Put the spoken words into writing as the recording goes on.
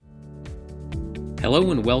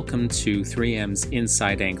Hello and welcome to 3M's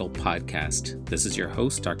Inside Angle podcast. This is your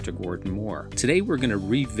host, Dr. Gordon Moore. Today we're going to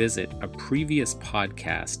revisit a previous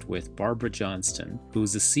podcast with Barb Johnston, who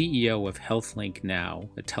is the CEO of HealthLink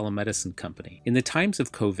Now, a telemedicine company. In the times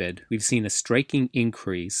of COVID, we've seen a striking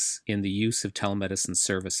increase in the use of telemedicine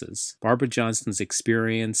services. Barb Johnston's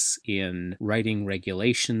experience in writing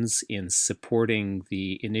regulations, in supporting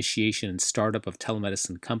the initiation and startup of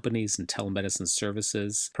telemedicine companies and telemedicine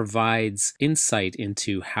services, provides insight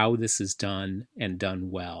into how this is done and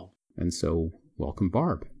done well. And so, welcome,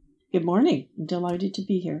 Barb. Good morning. I'm delighted to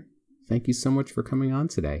be here. Thank you so much for coming on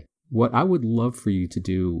today. What I would love for you to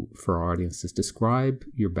do for our audience is describe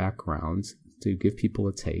your background to give people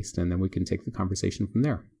a taste, and then we can take the conversation from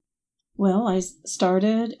there. Well, I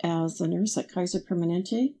started as a nurse at Kaiser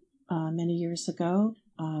Permanente many years ago.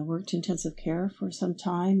 Worked intensive care for some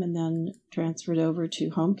time and then transferred over to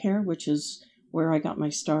home care, which is where I got my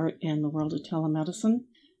start in the world of telemedicine.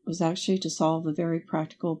 It was actually to solve a very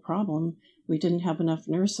practical problem. We didn't have enough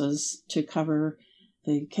nurses to cover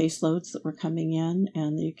the caseloads that were coming in,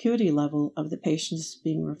 and the acuity level of the patients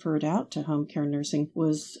being referred out to home care nursing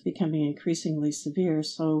was becoming increasingly severe.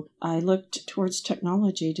 So I looked towards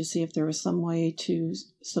technology to see if there was some way to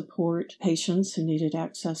support patients who needed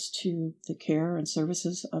access to the care and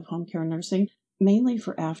services of home care nursing, mainly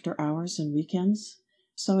for after hours and weekends.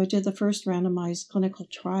 So I did the first randomized clinical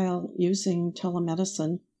trial using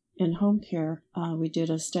telemedicine in home care. We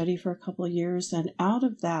did a study for a couple of years, and out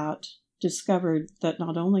of that discovered that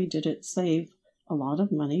not only did it save a lot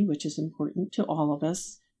of money, which is important to all of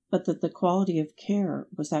us, but that the quality of care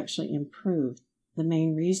was actually improved. The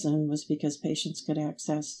main reason was because patients could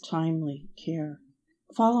access timely care.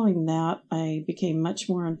 Following that, I became much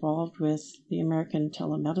more involved with the American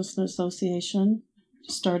Telemedicine Association.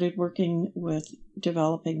 Started working with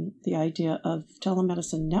developing the idea of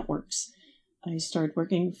telemedicine networks. I started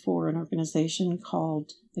working for an organization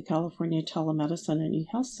called the California Telemedicine and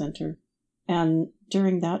eHealth Center, and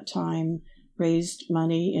during that time raised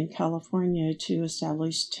money in California to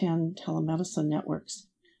establish 10 telemedicine networks.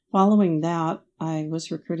 Following that, I was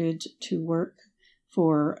recruited to work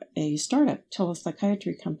for a startup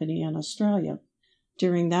telepsychiatry company in Australia.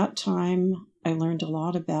 During that time, I learned a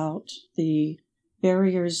lot about the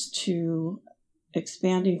barriers to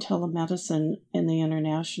expanding telemedicine in the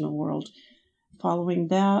international world. Following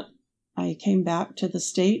that, I came back to the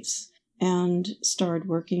States and started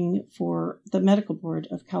working for the Medical Board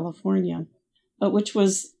of California, which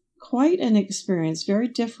was quite an experience, very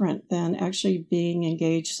different than actually being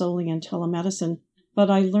engaged solely in telemedicine.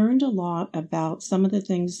 But I learned a lot about some of the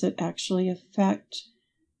things that actually affect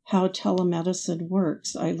how telemedicine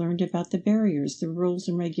works. I learned about the barriers, the rules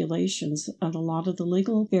and regulations, and a lot of the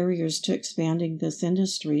legal barriers to expanding this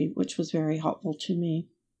industry, which was very helpful to me.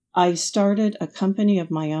 I started a company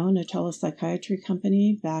of my own, a telepsychiatry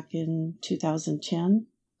company, back in 2010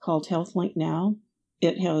 called HealthLink Now.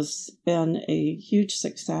 It has been a huge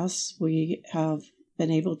success. We have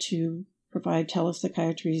been able to provide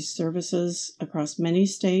telepsychiatry services across many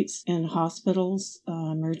states in hospitals,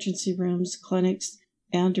 emergency rooms, clinics,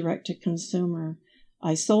 and direct-to-consumer.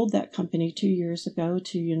 I sold that company 2 years ago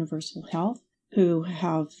to Universal Health, who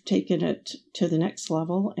have taken it to the next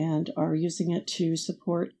level and are using it to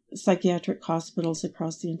support psychiatric hospitals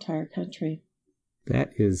across the entire country. That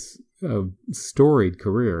is a storied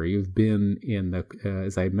career. You've been in the,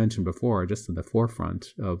 as I mentioned before, just in the forefront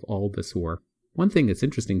of all this work. One thing that's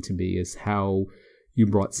interesting to me is how you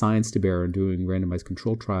brought science to bear in doing randomized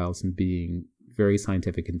control trials and being very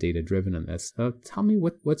scientific and data-driven in this. Tell me,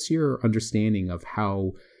 what's your understanding of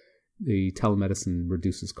how the telemedicine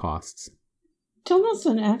reduces costs?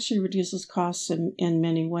 Telemedicine actually reduces costs in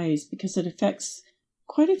many ways because it affects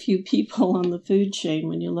quite a few people on the food chain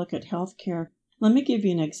when you look at healthcare. Let me give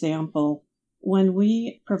you an example. When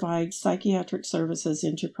we provide psychiatric services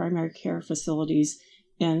into primary care facilities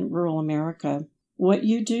in rural America, what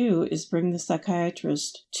you do is bring the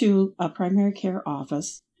psychiatrist to a primary care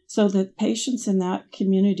office so that patients in that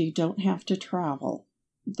community don't have to travel.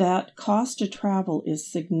 That cost to travel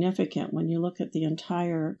is significant when you look at the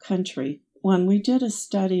entire country. When we did a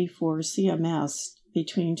study for CMS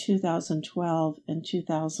between 2012 and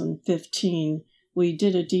 2015, we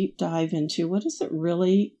did a deep dive into what does it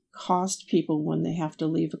really cost people when they have to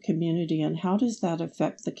leave a community and how does that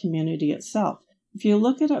affect the community itself. If you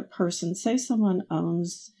look at a person, say someone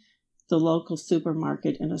owns the local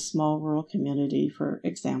supermarket in a small rural community, for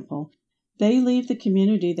example, they leave the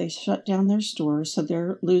community, they shut down their stores, so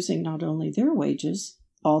they're losing not only their wages,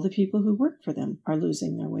 all the people who work for them are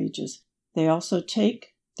losing their wages. They also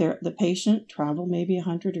take the patient, travel maybe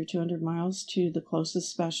 100 or 200 miles to the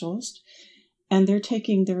closest specialist, and they're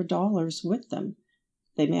taking their dollars with them.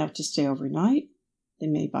 They may have to stay overnight. They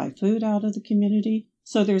may buy food out of the community.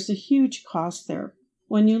 So there's a huge cost there.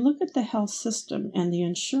 When you look at the health system and the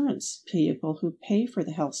insurance people who pay for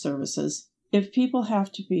the health services, if people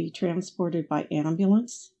have to be transported by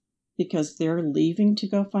ambulance because they're leaving to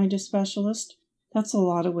go find a specialist, that's a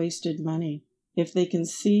lot of wasted money. If they can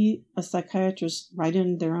see a psychiatrist right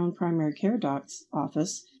in their own primary care doc's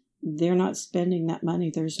office, they're not spending that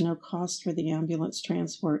money. There's no cost for the ambulance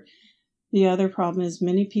transport. The other problem is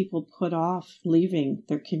many people put off leaving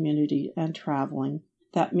their community and traveling.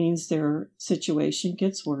 That means their situation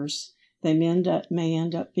gets worse. They may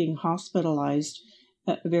end up being hospitalized,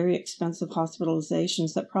 very expensive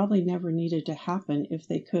hospitalizations that probably never needed to happen if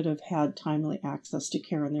they could have had timely access to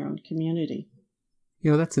care in their own community.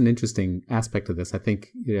 That's an interesting aspect of this. I think,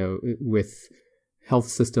 with health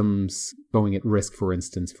systems going at risk, for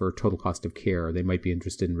instance, for total cost of care, they might be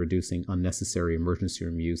interested in reducing unnecessary emergency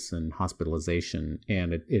room use and hospitalization.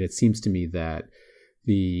 And it seems to me that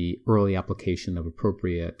the early application of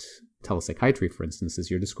appropriate telepsychiatry, for instance, as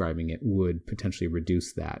you're describing it, would potentially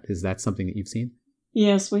reduce that. Is that something that you've seen?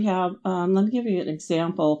 Yes, we have. Let me give you an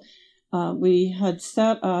example. We had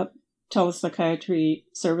set up telepsychiatry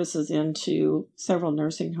services into several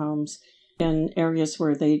nursing homes in areas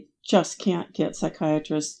where they just can't get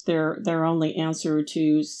psychiatrists. Their only answer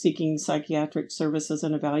to seeking psychiatric services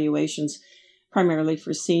and evaluations, primarily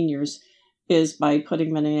for seniors, is by putting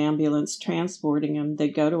them in an ambulance, transporting them. They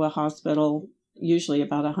go to a hospital, usually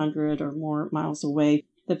about 100 or more miles away.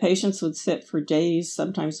 The patients would sit for days,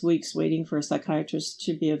 sometimes weeks, waiting for a psychiatrist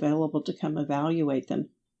to be available to come evaluate them.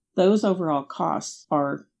 Those overall costs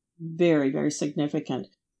are very, very significant.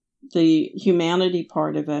 The humanity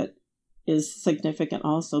part of it is significant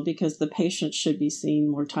also because the patient should be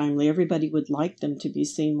seen more timely. Everybody would like them to be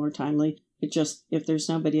seen more timely. It just, if there's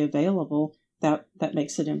nobody available, that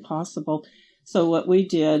makes it impossible. So what we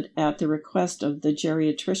did at the request of the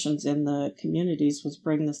geriatricians in the communities was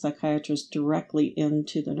bring the psychiatrists directly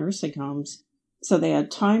into the nursing homes. So they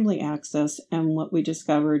had timely access, and what we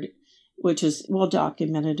discovered, which is well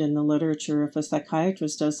documented in the literature, if a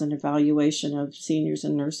psychiatrist does an evaluation of seniors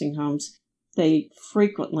in nursing homes, they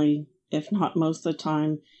frequently, if not most of the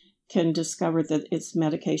time, can discover that it's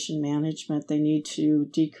medication management. They need to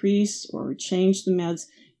decrease or change the meds,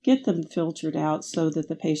 get them filtered out so that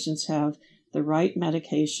the patients have the right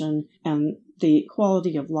medication and the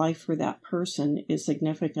quality of life for that person is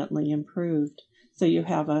significantly improved. So you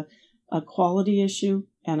have a quality issue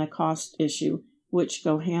and a cost issue, which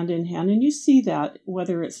go hand in hand. And you see that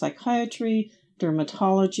whether it's psychiatry,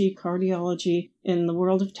 dermatology, cardiology. In the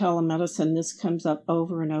world of telemedicine, this comes up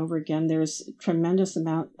over and over again. There's a tremendous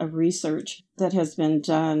amount of research that has been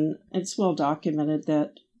done. It's well documented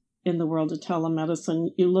that in the world of telemedicine,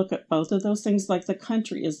 you look at both of those things like the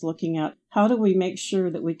country is looking at. How do we make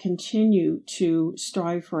sure that we continue to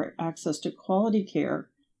strive for access to quality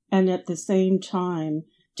care and at the same time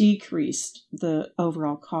decrease the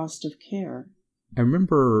overall cost of care? I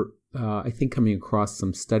remember, I think, coming across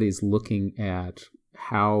some studies looking at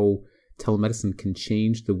how telemedicine can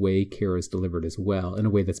change the way care is delivered as well in a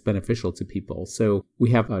way that's beneficial to people. So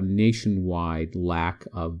we have a nationwide lack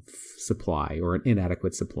of supply or an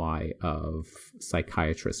inadequate supply of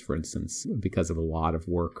psychiatrists, for instance, because of a lot of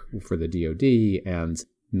work for the DoD and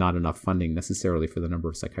not enough funding necessarily for the number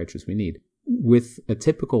of psychiatrists we need. With a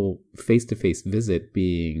typical face-to-face visit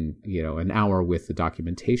being, an hour with the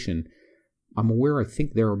documentation, I'm aware, I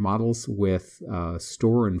think there are models with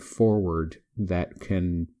store and forward that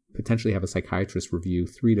can potentially have a psychiatrist review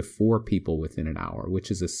 3 to 4 people within an hour,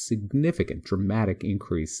 which is a significant, dramatic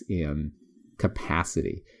increase in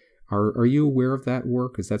capacity. Are you aware of that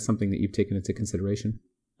work? Is that something that you've taken into consideration?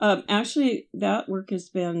 Actually, that work has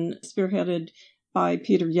been spearheaded by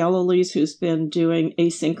Peter Yellowlees, who's been doing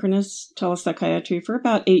asynchronous telepsychiatry for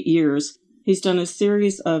about 8 years. He's done a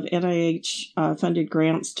series of NIH-funded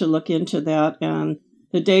grants to look into that, and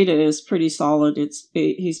the data is pretty solid.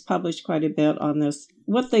 He's published quite a bit on this.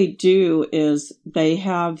 What they do is they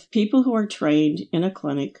have people who are trained in a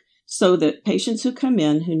clinic so that patients who come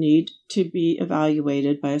in who need to be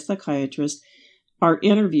evaluated by a psychiatrist are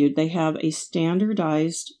interviewed. They have a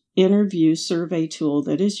standardized interview survey tool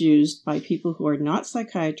that is used by people who are not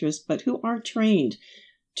psychiatrists but who are trained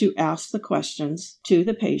to ask the questions to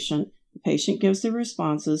the patient. The patient gives the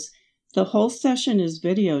responses. The whole session is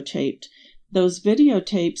videotaped. Those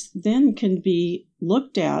videotapes then can be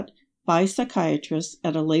looked at by psychiatrists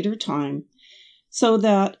at a later time so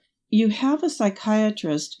that you have a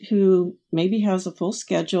psychiatrist who maybe has a full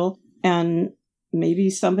schedule and maybe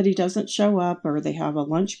somebody doesn't show up, or they have a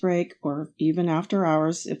lunch break, or even after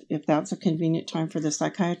hours, if that's a convenient time for the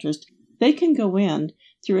psychiatrist, they can go in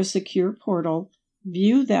through a secure portal,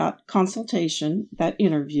 view that consultation, that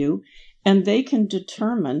interview, and they can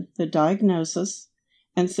determine the diagnosis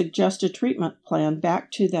and suggest a treatment plan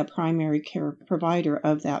back to the primary care provider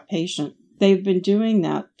of that patient. They've been doing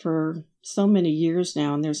that for so many years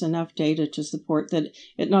now, and there's enough data to support that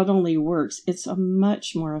it not only works, it's a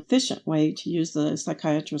much more efficient way to use the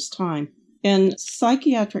psychiatrist's time. In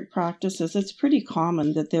psychiatric practices, it's pretty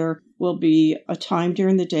common that there will be a time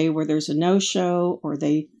during the day where there's a no-show, or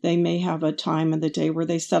they may have a time in the day where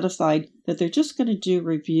they set aside that they're just going to do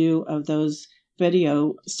review of those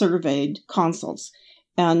video surveyed consults.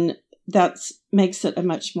 And that makes it a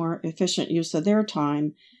much more efficient use of their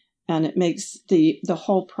time. And it makes the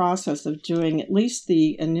whole process of doing at least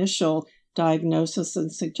the initial diagnosis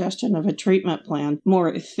and suggestion of a treatment plan more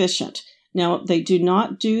efficient. Now, they do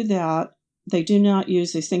not do that. They do not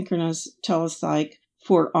use asynchronous telepsych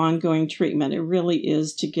for ongoing treatment. It really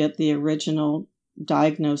is to get the original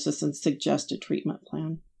diagnosis and suggest a treatment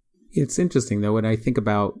plan. It's interesting, though, when I think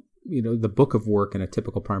about the book of work in a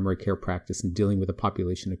typical primary care practice and dealing with a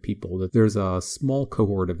population of people, that there's a small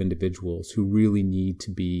cohort of individuals who really need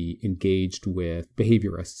to be engaged with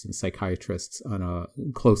behaviorists and psychiatrists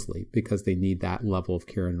closely, because they need that level of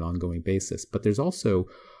care on an ongoing basis. But there's also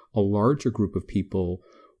a larger group of people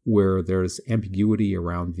where there's ambiguity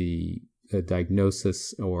around the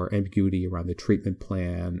diagnosis, or ambiguity around the treatment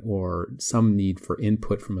plan, or some need for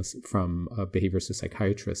input from a behaviorist or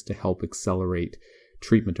psychiatrist to help accelerate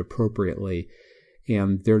treatment appropriately.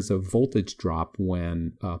 And there's a voltage drop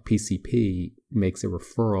when PCP makes a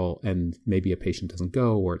referral and maybe a patient doesn't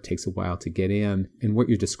go, or it takes a while to get in. And what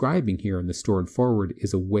you're describing here in the Store and Forward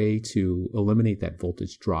is a way to eliminate that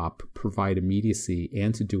voltage drop, provide immediacy,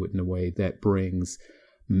 and to do it in a way that brings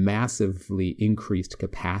massively increased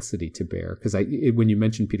capacity to bear. Because when you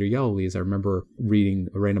mentioned Peter Yellowlees, I remember reading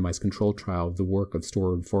a randomized control trial of the work of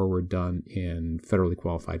Store and Forward done in federally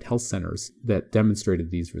qualified health centers that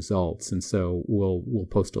demonstrated these results. And so we'll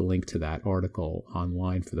post a link to that article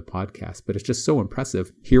online for the podcast. But it's just so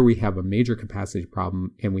impressive. Here we have a major capacity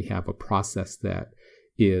problem, and we have a process that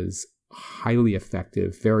is highly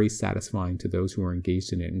effective, very satisfying to those who are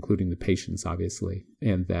engaged in it, including the patients, obviously,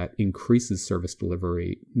 and that increases service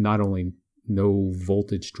delivery. Not only no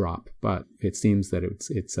voltage drop, but it seems that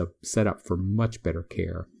it's a setup for much better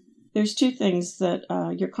care. There's two things that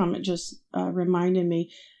your comment just reminded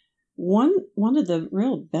me. One of the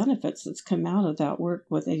real benefits that's come out of that work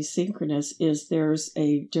with asynchronous is there's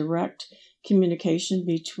a direct communication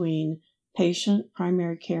between patient,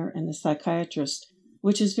 primary care, and the psychiatrist,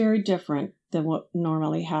 which is very different than what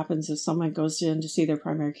normally happens if someone goes in to see their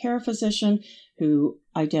primary care physician who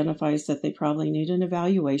identifies that they probably need an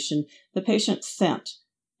evaluation. The patient's sent,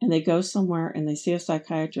 and they go somewhere and they see a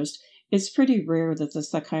psychiatrist. It's pretty rare that the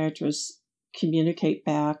psychiatrists communicate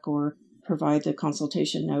back or provide the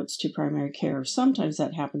consultation notes to primary care. Sometimes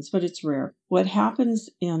that happens, but it's rare. What happens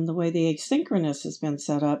in the way the asynchronous has been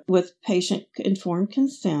set up with patient-informed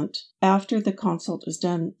consent, after the consult is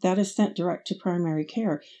done, that is sent direct to primary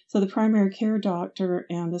care. So the primary care doctor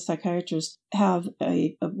and the psychiatrist have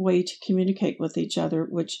a way to communicate with each other,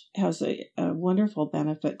 which has a wonderful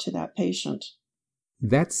benefit to that patient.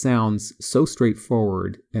 That sounds so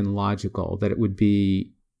straightforward and logical that it would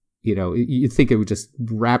be, you'd think it would just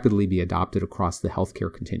rapidly be adopted across the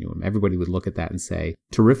healthcare continuum. Everybody would look at that and say,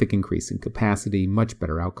 terrific increase in capacity, much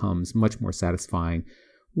better outcomes, much more satisfying.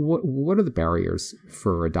 What are the barriers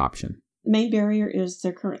for adoption? The main barrier is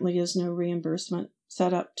there currently is no reimbursement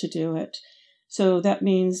set up to do it. So that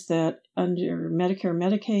means that under Medicare,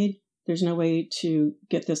 Medicaid, there's no way to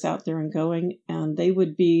get this out there and going, and they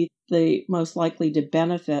would be the most likely to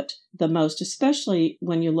benefit the most, especially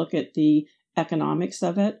when you look at the economics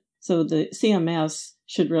of it. So the CMS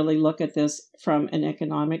should really look at this from an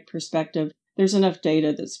economic perspective. There's enough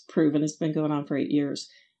data that's proven. It's been going on for 8 years.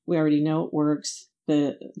 We already know it works.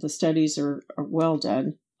 The studies are well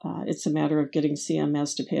done. It's a matter of getting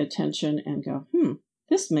CMS to pay attention and go,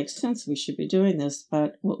 this makes sense. We should be doing this,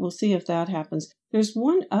 but we'll see if that happens. There's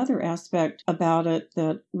one other aspect about it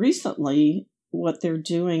that recently what they're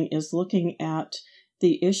doing is looking at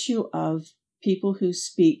the issue of people who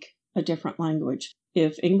speak a different language.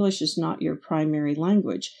 If English is not your primary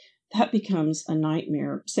language, that becomes a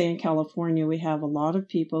nightmare. Say in California, we have a lot of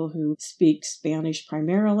people who speak Spanish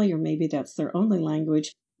primarily, or maybe that's their only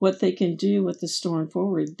language. What they can do with the Store and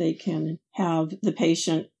Forward, they can have the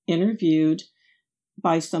patient interviewed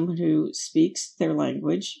by someone who speaks their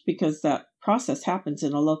language, because that process happens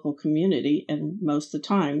in a local community, and most of the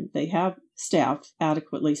time they have staff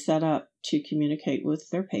adequately set up to communicate with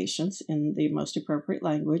their patients in the most appropriate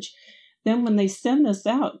language. Then when they send this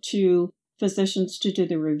out to physicians to do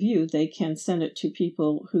the review, they can send it to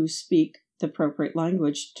people who speak the appropriate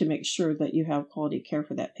language to make sure that you have quality care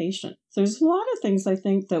for that patient. So there's a lot of things I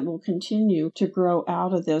think that will continue to grow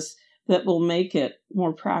out of this that will make it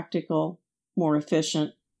more practical, more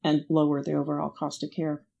efficient, and lower the overall cost of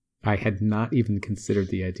care. I had not even considered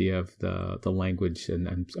the idea of the language and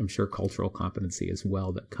I'm sure cultural competency as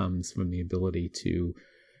well that comes from the ability to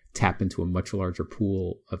tap into a much larger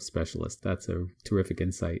pool of specialists. That's a terrific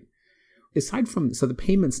insight. Aside from, so the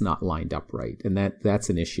payment's not lined up right, and that's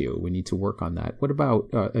an issue. We need to work on that. What about,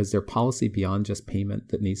 is there policy beyond just payment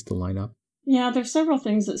that needs to line up? Yeah, there's several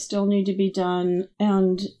things that still need to be done,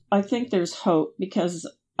 and I think there's hope because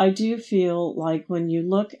I do feel like when you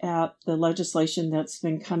look at the legislation that's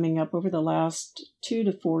been coming up over the last 2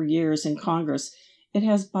 to 4 years in Congress, it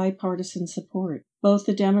has bipartisan support. Both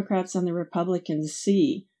the Democrats and the Republicans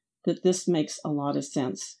see that this makes a lot of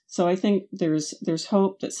sense. So I think there's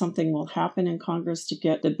hope that something will happen in Congress to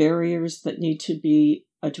get the barriers that need to be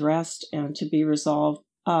addressed and to be resolved.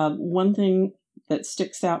 One thing that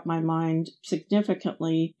sticks out in my mind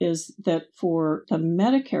significantly is that for the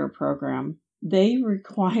Medicare program, they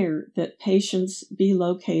require that patients be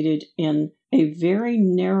located in a very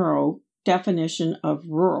narrow definition of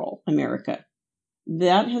rural America.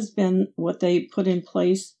 That has been what they put in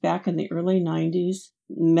place back in the early 90s.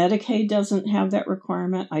 Medicaid doesn't have that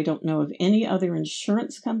requirement. I don't know of any other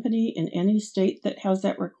insurance company in any state that has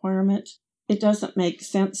that requirement. It doesn't make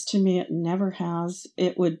sense to me. It never has.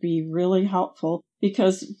 It would be really helpful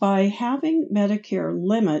because by having Medicare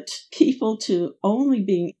limit people to only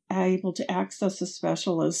being able to access a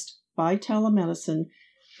specialist by telemedicine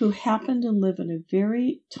who happen to live in a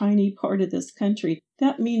very tiny part of this country,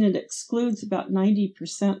 that means it excludes about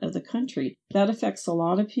 90% of the country. That affects a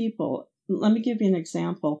lot of people. Let me give you an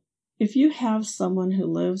example. If you have someone who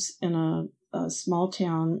lives in a small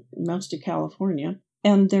town, most of California,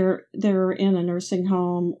 and they're in a nursing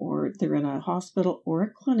home or they're in a hospital or a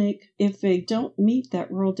clinic, if they don't meet that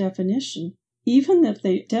rural definition, even if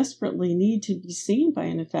they desperately need to be seen by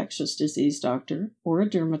an infectious disease doctor or a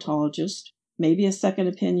dermatologist, maybe a second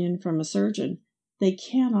opinion from a surgeon, they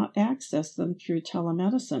cannot access them through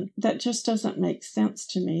telemedicine. That just doesn't make sense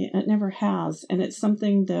to me. It never has. And it's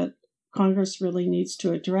something that Congress really needs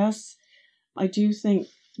to address. I do think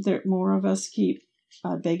that more of us keep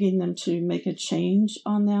begging them to make a change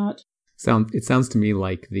on that. It sounds to me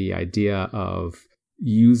like the idea of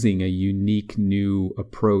using a unique new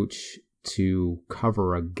approach to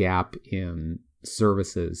cover a gap in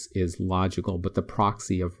services is logical, but the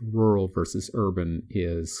proxy of rural versus urban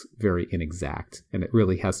is very inexact. And it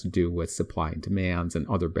really has to do with supply and demands and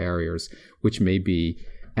other barriers, which may be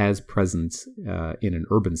as present in an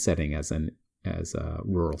urban setting as a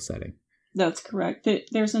rural setting. That's correct.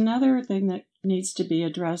 There's another thing that needs to be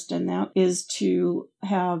addressed, and that is to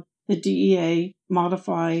have the DEA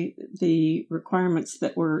modify the requirements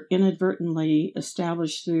that were inadvertently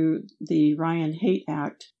established through the Ryan-Haight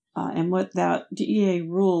Act. And what that DEA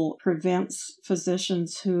rule prevents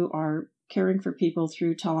physicians who are caring for people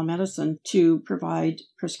through telemedicine to provide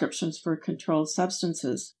prescriptions for controlled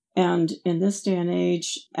substances. And in this day and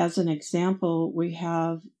age, as an example, we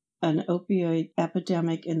have an opioid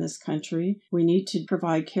epidemic in this country. We need to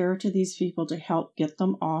provide care to these people to help get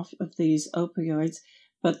them off of these opioids.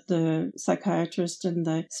 But the psychiatrist and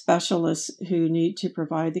the specialists who need to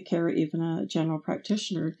provide the care, even a general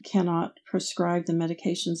practitioner, cannot prescribe the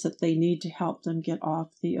medications that they need to help them get off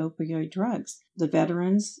the opioid drugs. The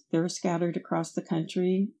veterans, they're scattered across the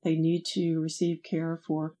country. They need to receive care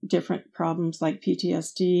for different problems like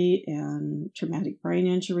PTSD and traumatic brain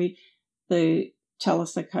injury. The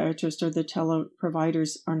telepsychiatrists or the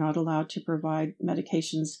teleproviders are not allowed to provide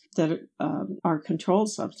medications that are controlled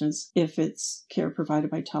substance if it's care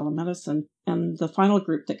provided by telemedicine. And the final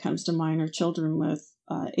group that comes to mind are children with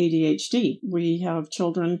ADHD. We have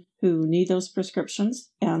children who need those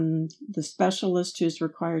prescriptions, and the specialist who's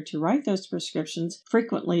required to write those prescriptions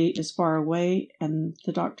frequently is far away, and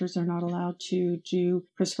the doctors are not allowed to do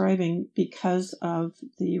prescribing because of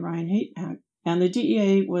the Ryan-Haight Act. And the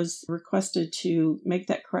DEA was requested to make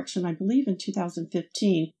that correction, I believe, in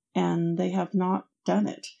 2015, and they have not done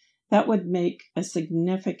it. That would make a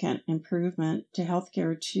significant improvement to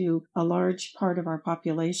healthcare to a large part of our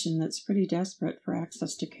population that's pretty desperate for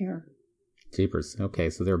access to care. Jeepers. Okay,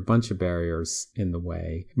 so there are a bunch of barriers in the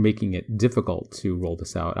way, making it difficult to roll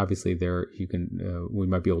this out. Obviously, we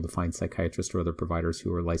might be able to find psychiatrists or other providers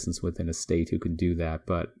who are licensed within a state who can do that.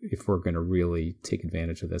 But if we're going to really take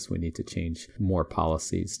advantage of this, we need to change more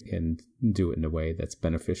policies and do it in a way that's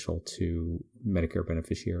beneficial to Medicare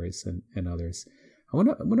beneficiaries and others. I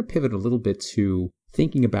want to pivot a little bit to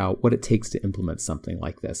thinking about what it takes to implement something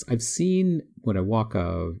like this. I've seen when I walk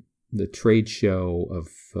the trade show of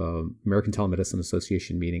American Telemedicine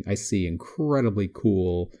Association meeting, I see incredibly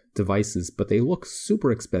cool devices, but they look super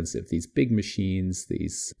expensive. These big machines,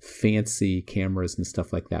 these fancy cameras and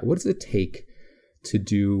stuff like that. What does it take to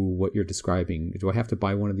do what you're describing? Do I have to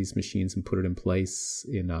buy one of these machines and put it in place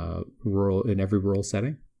in every rural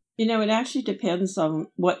setting? It actually depends on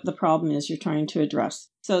what the problem is you're trying to address.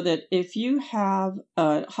 So that if you have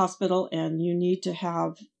a hospital and you need to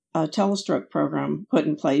have a telestroke program put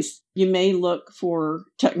in place, you may look for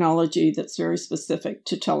technology that's very specific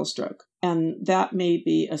to telestroke. And that may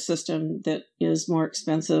be a system that is more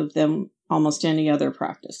expensive than almost any other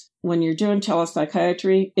practice. When you're doing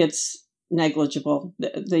telepsychiatry, it's negligible.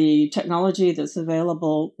 The technology that's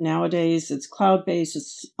available nowadays, it's cloud-based,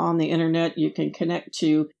 it's on the internet. You can connect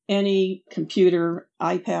to any computer,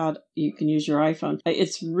 iPad, you can use your iPhone.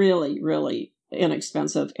 It's really, really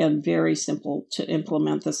inexpensive and very simple to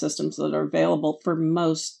implement the systems that are available for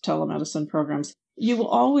most telemedicine programs. You will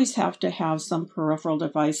always have to have some peripheral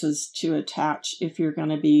devices to attach if you're going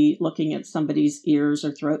to be looking at somebody's ears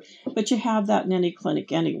or throat, but you have that in any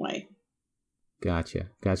clinic anyway. Gotcha.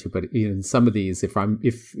 But in some of these, if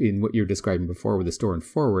in what you're describing before with the store and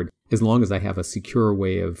forward, as long as I have a secure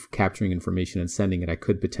way of capturing information and sending it, I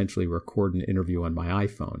could potentially record an interview on my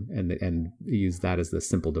iPhone and use that as the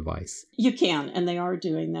simple device. You can, and they are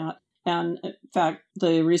doing that. And in fact,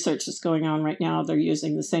 the research that's going on right now, they're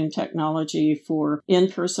using the same technology for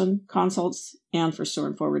in-person consults and for store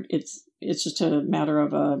and forward. It's just a matter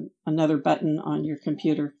of another button on your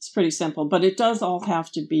computer. It's pretty simple, but it does all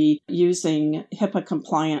have to be using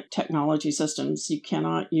HIPAA-compliant technology systems. You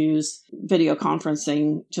cannot use video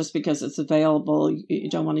conferencing just because it's available. You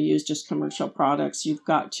don't want to use just commercial products. You've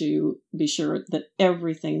got to be sure that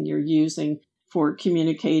everything you're using for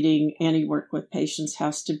communicating any work with patients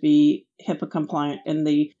has to be HIPAA-compliant, and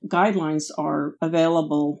the guidelines are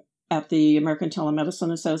available at the American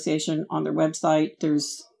Telemedicine Association on their website.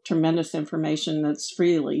 There's tremendous information that's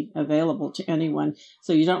freely available to anyone.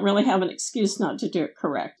 So you don't really have an excuse not to do it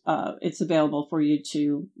correct. It's available for you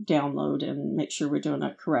to download and make sure we're doing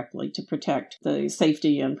it correctly to protect the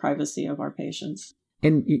safety and privacy of our patients.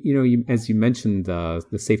 And, as you mentioned, the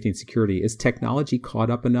safety and security, is technology caught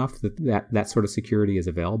up enough that sort of security is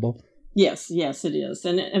available? Yes, it is.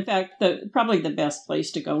 And in fact, probably the best place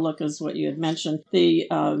to go look is what you had mentioned. The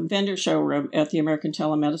vendor showroom at the American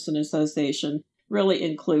Telemedicine Association really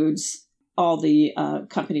includes all the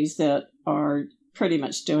companies that are pretty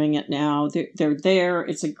much doing it now. They're there.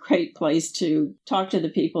 It's a great place to talk to the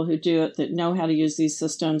people who do it, that know how to use these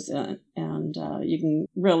systems, and you can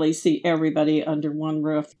really see everybody under one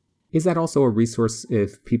roof. Is that also a resource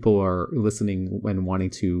if people are listening and wanting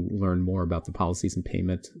to learn more about the policies and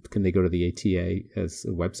payment? Can they go to the ATA as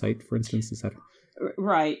a website, for instance? Is that...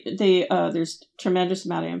 Right. There's tremendous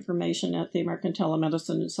amount of information at the American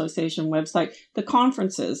Telemedicine Association website. The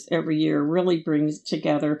conferences every year really brings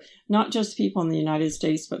together not just people in the United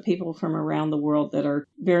States, but people from around the world that are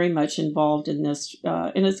very much involved in this.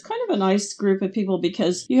 And it's kind of a nice group of people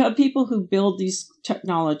because you have people who build these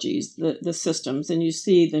technologies, the systems, and you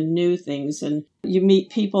see the new things, and you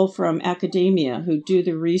meet people from academia who do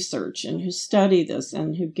the research and who study this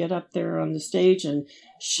and who get up there on the stage and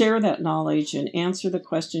share that knowledge and answer the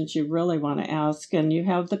questions you really want to ask. And you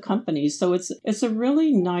have the companies. So it's a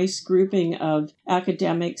really nice grouping of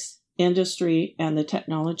academics, industry, and the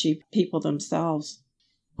technology people themselves.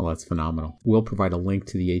 Well, that's phenomenal. We'll provide a link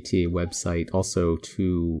to the ATA website, also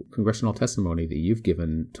to congressional testimony that you've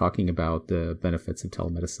given talking about the benefits of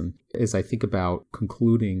telemedicine. As I think about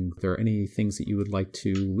concluding, are there any things that you would like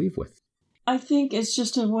to leave with? I think it's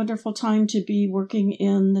just a wonderful time to be working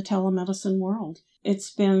in the telemedicine world.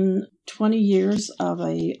 It's been 20 years of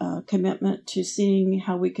a commitment to seeing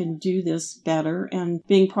how we can do this better and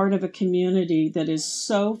being part of a community that is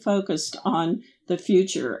so focused on the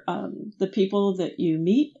future. The people that you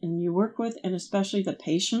meet and you work with, and especially the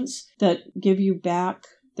patients that give you back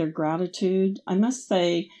their gratitude. I must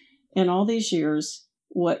say, in all these years,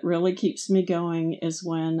 what really keeps me going is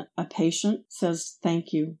when a patient says,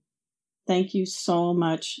 "Thank you. Thank you so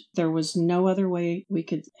much. There was no other way we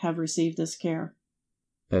could have received this care."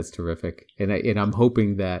 That's terrific. And I'm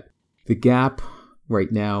hoping that the gap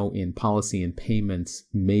right now in policy and payments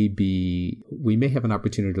we may have an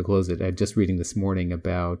opportunity to close it. I'm just reading this morning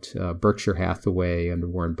about Berkshire Hathaway under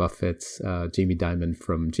Warren Buffett, Jamie Dimon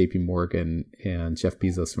from JP Morgan, and Jeff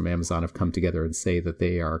Bezos from Amazon have come together and say that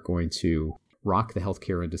they are going to rock the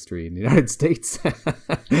healthcare industry in the United States.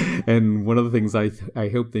 And one of the things I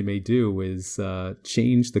hope they may do is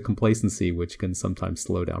change the complacency, which can sometimes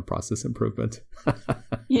slow down process improvement.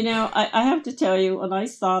 I have to tell you, when I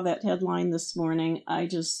saw that headline this morning, I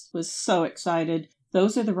just was so excited.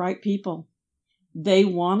 Those are the right people. They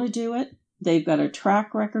want to do it. They've got a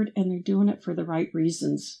track record, and they're doing it for the right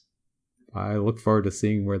reasons. I look forward to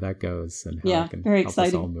seeing where that goes and how it can very help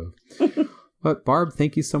us all move. But Barb,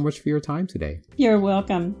 thank you so much for your time today. You're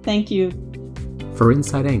welcome. Thank you. For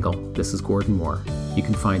Inside Angle, this is Gordon Moore. You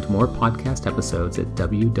can find more podcast episodes at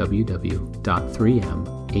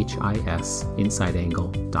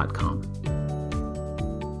www.3mhisinsideangle.com.